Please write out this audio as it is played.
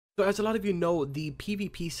So as a lot of you know, the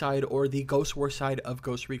PvP side or the Ghost War side of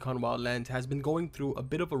Ghost Recon Wildlands has been going through a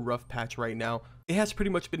bit of a rough patch right now. It has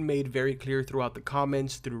pretty much been made very clear throughout the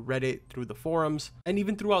comments, through Reddit, through the forums, and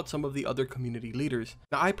even throughout some of the other community leaders.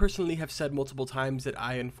 Now, I personally have said multiple times that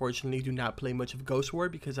I unfortunately do not play much of Ghost War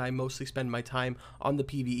because I mostly spend my time on the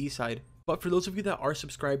PvE side. But for those of you that are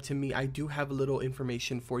subscribed to me, I do have a little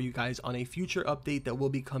information for you guys on a future update that will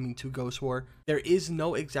be coming to Ghost War. There is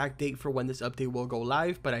no exact date for when this update will go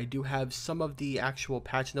live, but I do have some of the actual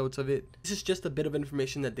patch notes of it. This is just a bit of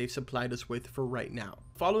information that they've supplied us with for right now.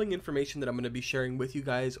 Following information that I'm going to be sharing with you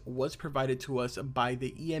guys was provided to us by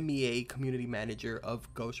the EMEA community manager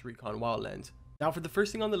of Ghost Recon Wildlands. Now, for the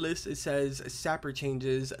first thing on the list, it says Sapper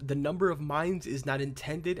changes. The number of mines is not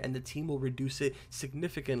intended and the team will reduce it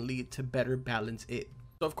significantly to better balance it.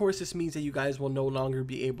 So of course, this means that you guys will no longer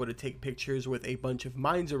be able to take pictures with a bunch of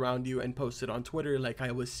mines around you and post it on Twitter like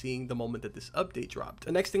I was seeing the moment that this update dropped.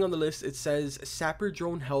 The next thing on the list, it says Sapper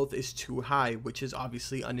drone health is too high, which is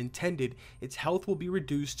obviously unintended. Its health will be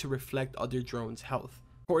reduced to reflect other drones' health.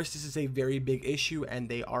 Of course, this is a very big issue and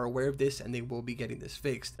they are aware of this and they will be getting this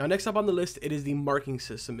fixed. Now, next up on the list, it is the marking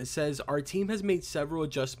system. It says our team has made several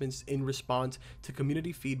adjustments in response to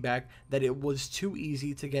community feedback that it was too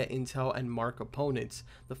easy to get intel and mark opponents.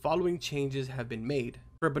 The following changes have been made.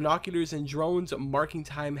 For binoculars and drones, marking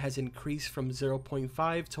time has increased from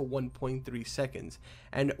 0.5 to 1.3 seconds,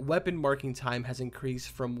 and weapon marking time has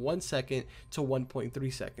increased from 1 second to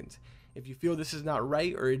 1.3 seconds. If you feel this is not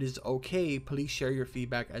right or it is okay, please share your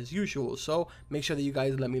feedback as usual. So make sure that you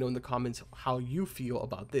guys let me know in the comments how you feel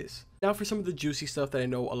about this. Now for some of the juicy stuff that I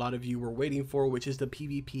know a lot of you were waiting for, which is the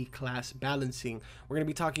PvP class balancing. We're going to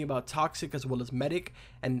be talking about Toxic as well as Medic.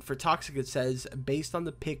 And for Toxic, it says, based on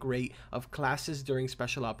the pick rate of classes during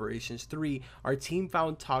Special Operations 3, our team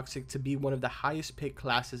found Toxic to be one of the highest pick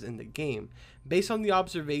classes in the game. Based on the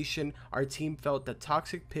observation, our team felt that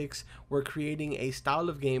Toxic picks were creating a style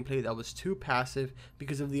of gameplay that was too passive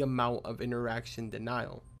because of the amount of interaction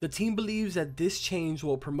denial. The team believes that this change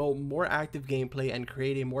will promote more active gameplay and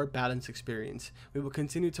create a more balanced experience. We will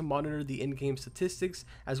continue to monitor the in-game statistics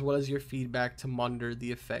as well as your feedback to monitor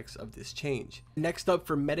the effects of this change. Next up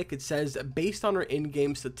for Medic, it says, based on our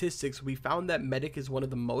in-game statistics, we found that Medic is one of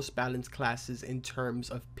the most balanced classes in terms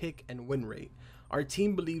of pick and win rate. Our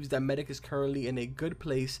team believes that Medic is currently in a good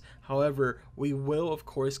place. However, we will of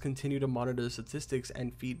course continue to monitor the statistics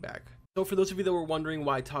and feedback. So for those of you that were wondering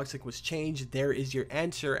why Toxic was changed, there is your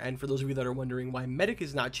answer. And for those of you that are wondering why Medic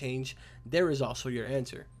is not changed, there is also your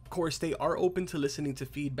answer. Of course, they are open to listening to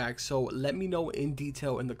feedback, so let me know in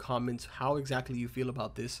detail in the comments how exactly you feel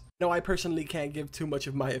about this. Now, I personally can't give too much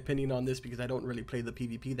of my opinion on this because I don't really play the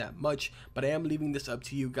PvP that much, but I am leaving this up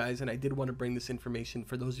to you guys, and I did want to bring this information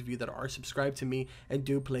for those of you that are subscribed to me and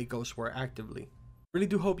do play Ghost War actively. Really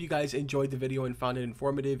do hope you guys enjoyed the video and found it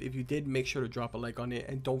informative. If you did, make sure to drop a like on it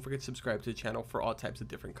and don't forget to subscribe to the channel for all types of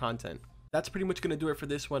different content. That's pretty much going to do it for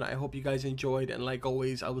this one. I hope you guys enjoyed, and like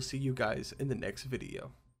always, I will see you guys in the next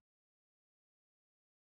video.